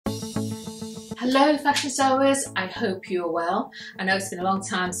Hello fashion sewers, I hope you're well. I know it's been a long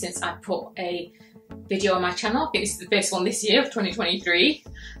time since I put a video on my channel. I think this is the first one this year of 2023,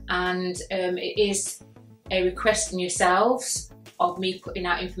 and it is a request from yourselves of me putting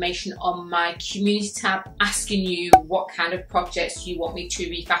out information on my community tab, asking you what kind of projects you want me to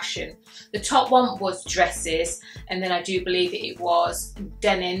refashion. The top one was dresses, and then I do believe it was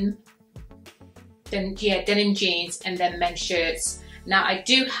denim jeans, and then men's shirts. Now I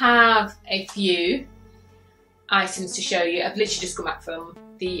do have a few items to show you. I've literally just come back from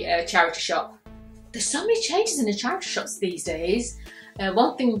the charity shop. There's so many changes in the charity shops these days.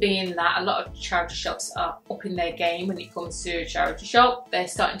 One thing being that a lot of charity shops are up in their game when it comes to a charity shop. They're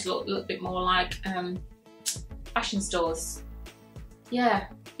starting to look a little bit more like fashion stores. Yeah,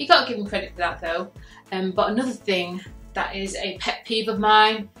 you got to give them credit for that though. But another thing that is a pet peeve of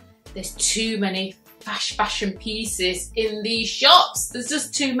mine, there's too many fashion pieces in these shops. There's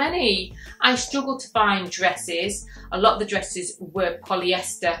just too many. I struggle to find dresses. A lot of the dresses were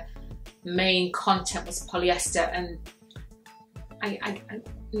polyester. Main content was polyester, and I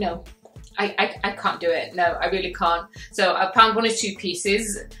can't do it. No, I really can't. So I found one or two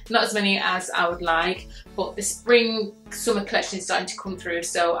pieces, not as many as I would like, but the spring summer collection is starting to come through,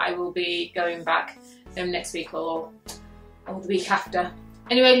 so I will be going back next week or the week after.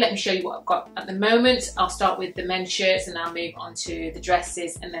 Anyway, let me show you what I've got at the moment. I'll start with the men's shirts and I'll move on to the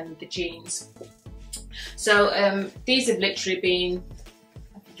dresses and then the jeans. So these have literally been,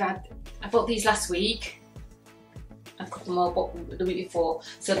 I bought these last week. A couple more bought the week before.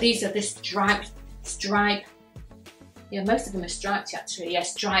 So these are this stripe, yeah, most of them are striped actually, yeah,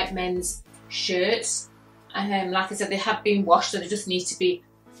 striped men's shirts. Like I said, they have been washed, so they just need to be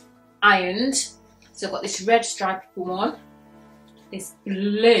ironed. So I've got this red striped one, this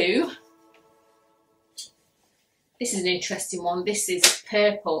blue, this is an interesting one, this is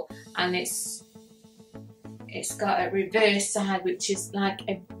purple, and it's got a reverse side which is like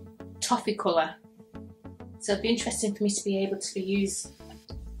a toffee colour. So it'd be interesting for me to be able to use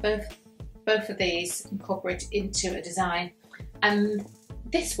both of these incorporated into a design. And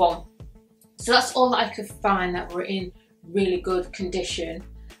this one, so that's all that I could find that were in really good condition.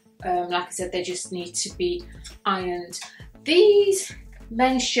 Like I said, they just need to be ironed. These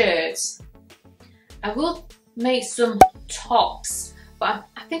men's shirts, I will make some tops, but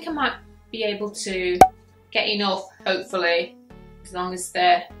I think I might be able to get enough, hopefully, as long as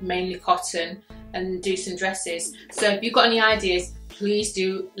they're mainly cotton, and do some dresses. So if you've got any ideas, please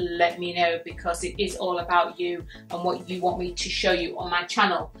do let me know, because it is all about you and what you want me to show you on my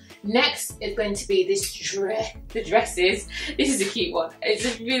channel. Next is going to be this the dresses. This is a cute one. It's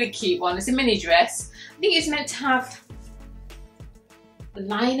a really cute one. It's a mini dress. I think it's meant to have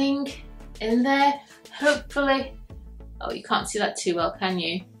lining in there, hopefully. Oh, you can't see that too well, can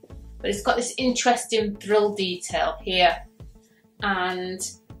you? But it's got this interesting frill detail here, and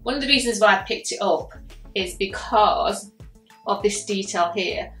one of the reasons why I picked it up is because of this detail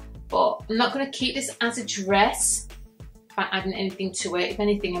here. But I'm not going to keep this as a dress by adding anything to it. If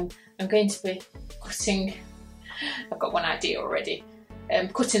anything, I'm going to be cutting, I've got one idea already,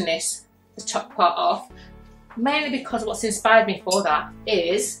 cutting the top part off, mainly because what's inspired me for that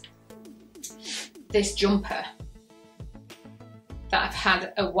is this jumper that I've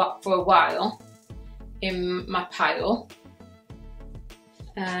had for a while in my pile,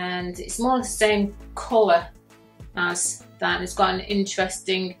 and it's more the same colour as that. It's got an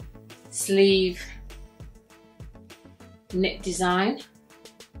interesting sleeve knit design.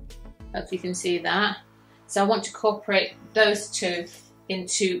 Hopefully you can see that. So I want to incorporate those two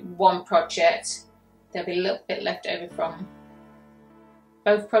into one project. There'll be a little bit left over from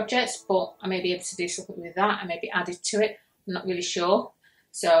both projects, but I may be able to do something with that. I may be added to it. I'm not really sure.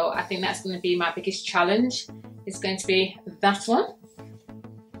 So I think that's going to be my biggest challenge. It's going to be that one.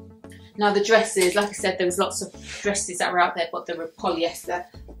 Now the dresses, like I said, there was lots of dresses that were out there, but they were polyester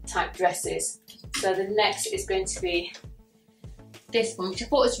type dresses. So the next is going to be this one, which I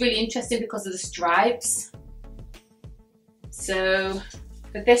thought was really interesting because of the stripes. So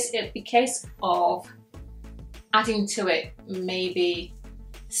for this, it'd be a case of adding to it maybe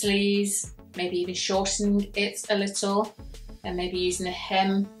sleeves, maybe even shortening it a little, and maybe using a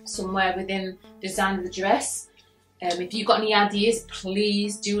hem somewhere within the design of the dress. If you've got any ideas,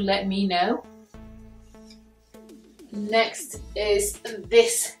 please do let me know. Next is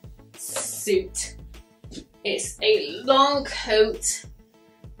this suit. It's a long coat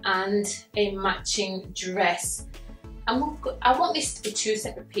and a matching dress. I want this to be two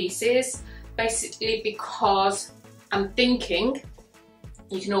separate pieces, basically because I'm thinking,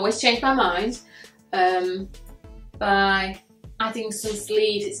 you can always change my mind, by adding some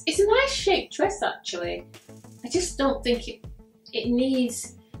sleeves. It's a nice shaped dress actually. I just don't think it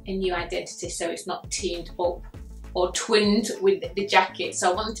needs a new identity, so it's not teamed up or twinned with the jacket.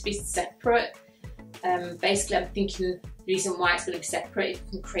 So I want it to be separate. Basically I'm thinking the reason why it's going to be separate, if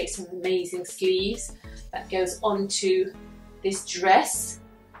you can create some amazing sleeves that goes onto this dress.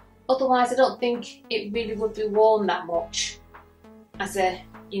 Otherwise I don't think it really would be worn that much as a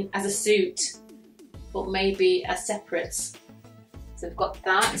suit, but maybe as separates. So we've got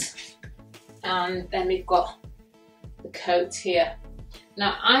that, and then we've got the coat here.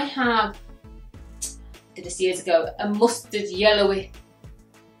 Now I did this years ago, a mustard yellowy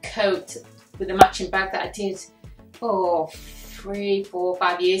coat with a matching bag that I did 3, 4,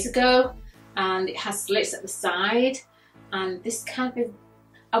 5 years ago, and it has slits at the side, and this kind of,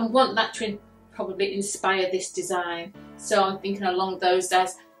 I want that to probably inspire this design. So I'm thinking along those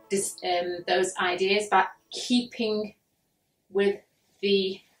ideas, but keeping with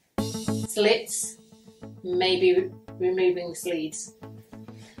the slits, maybe removing the sleeves.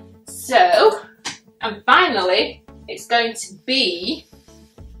 So, and finally, it's going to be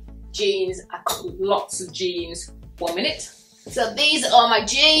jeans. I've got lots of jeans. 1 minute. So these are my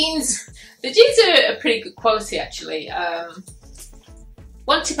jeans. The jeans are a pretty good quality actually.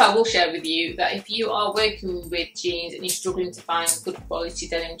 One tip I will share with you, that if you are working with jeans and you're struggling to find good quality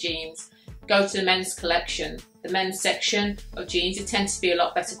denim jeans, go to the men's collection. The men's section of jeans, it tends to be a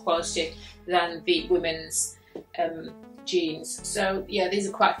lot better quality than the women's jeans. So yeah, these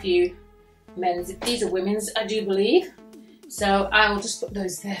are quite a few men's. These are women's, I do believe. So I will just put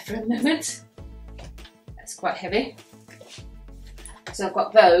those there for a moment. That's quite heavy. So I've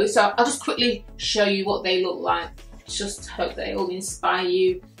got those. So I'll just quickly show you what they look like. Just hope they all inspire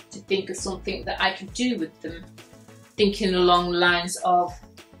you to think of something that I could do with them. Thinking along the lines of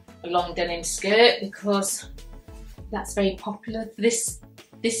a long denim skirt, because that's very popular for this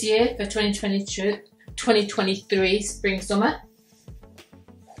year, for 2023 spring summer.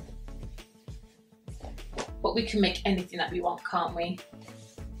 But we can make anything that we want, can't we?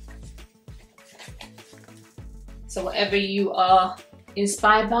 So whatever you are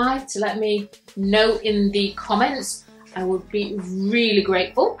inspired by, to let me know in the comments, I would be really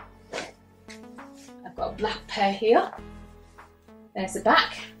grateful. I've got a black pair here. There's the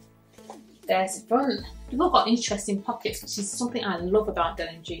back, there's the front. They've all got interesting pockets, which is something I love about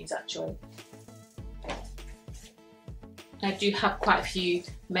denim jeans actually. I do have quite a few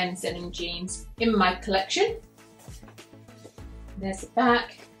men's denim jeans in my collection. There's the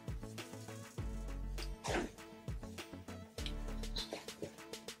back.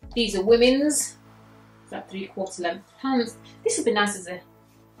 These are women's. That 3/4 length pants. This would be nice as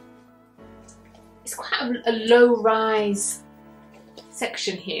it's quite a low rise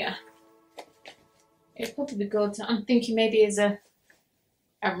section here. It'd probably be good. I'm thinking maybe as a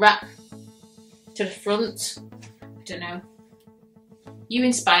wrap to the front. I don't know. You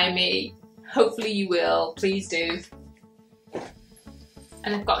inspire me. Hopefully you will. Please do.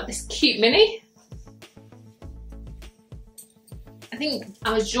 And I've got this cute mini. I think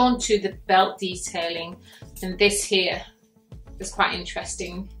I was drawn to the belt detailing, and this here is quite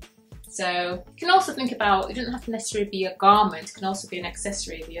interesting. So you can also think about, it doesn't have to necessarily be a garment, it can also be an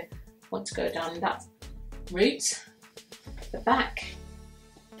accessory if you want to go down that route. The back.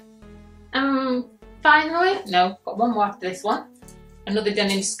 Finally, no, got one more after this one. Another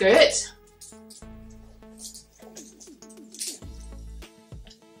denim skirt.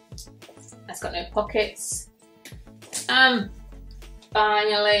 That's got no pockets.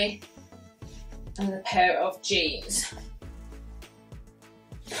 Finally, another pair of jeans.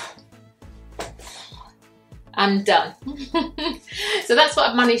 I'm done. So that's what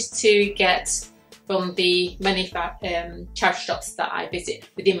I've managed to get from the many charity shops that I visit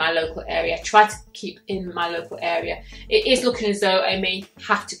within my local area. I try to keep in my local area. It is looking as though I may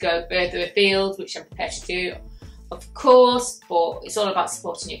have to go further afield, which I'm prepared to do, of course, but it's all about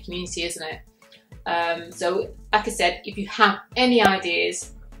supporting your community, isn't it? So like I said, if you have any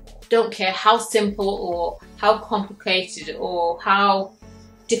ideas, don't care how simple or how complicated or how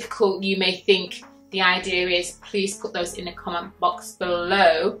difficult you may think the idea is, please put those in the comment box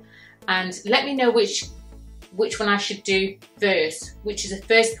below and let me know which one I should do first, which is the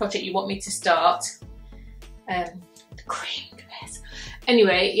first project you want me to start. The cream dress.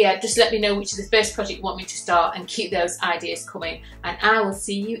 Anyway, yeah, just let me know which is the first project you want me to start and keep those ideas coming, and I will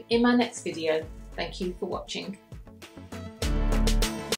see you in my next video. Thank you for watching.